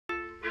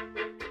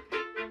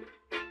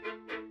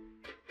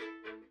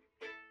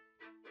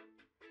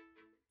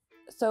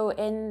So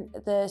in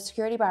the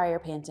security barrier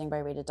painting by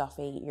Rita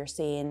Duffy, you're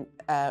seeing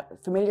a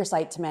familiar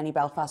sight to many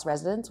Belfast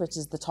residents, which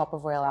is the top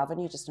of Royal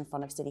Avenue, just in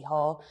front of City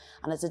Hall.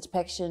 And it's a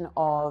depiction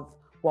of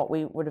what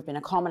would have been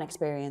a common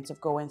experience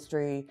of going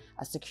through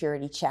a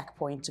security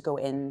checkpoint to go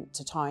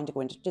into town,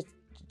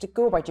 to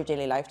go about your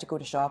daily life, to go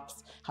to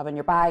shops, having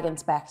your bag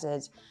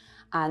inspected.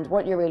 And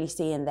what you're really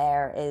seeing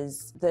there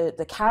is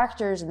the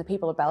characters and the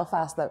people of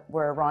Belfast that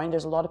were around.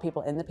 There's a lot of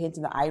people in the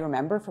painting that I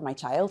remember from my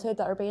childhood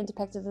that are being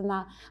depicted in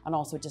that, and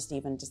also just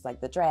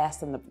like the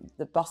dress and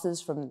the buses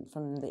from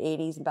the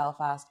 80s in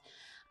Belfast,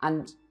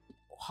 and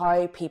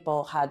how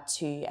people had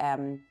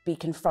to be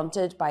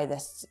confronted by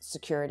this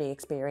security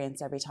experience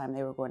every time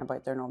they were going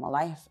about their normal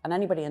life. And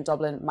anybody in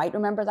Dublin might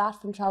remember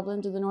that from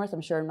travelling to the north.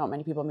 I'm sure not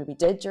many people maybe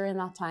did during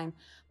that time,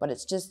 but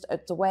it's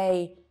a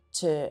way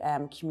to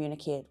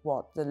communicate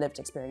what the lived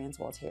experience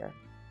was here.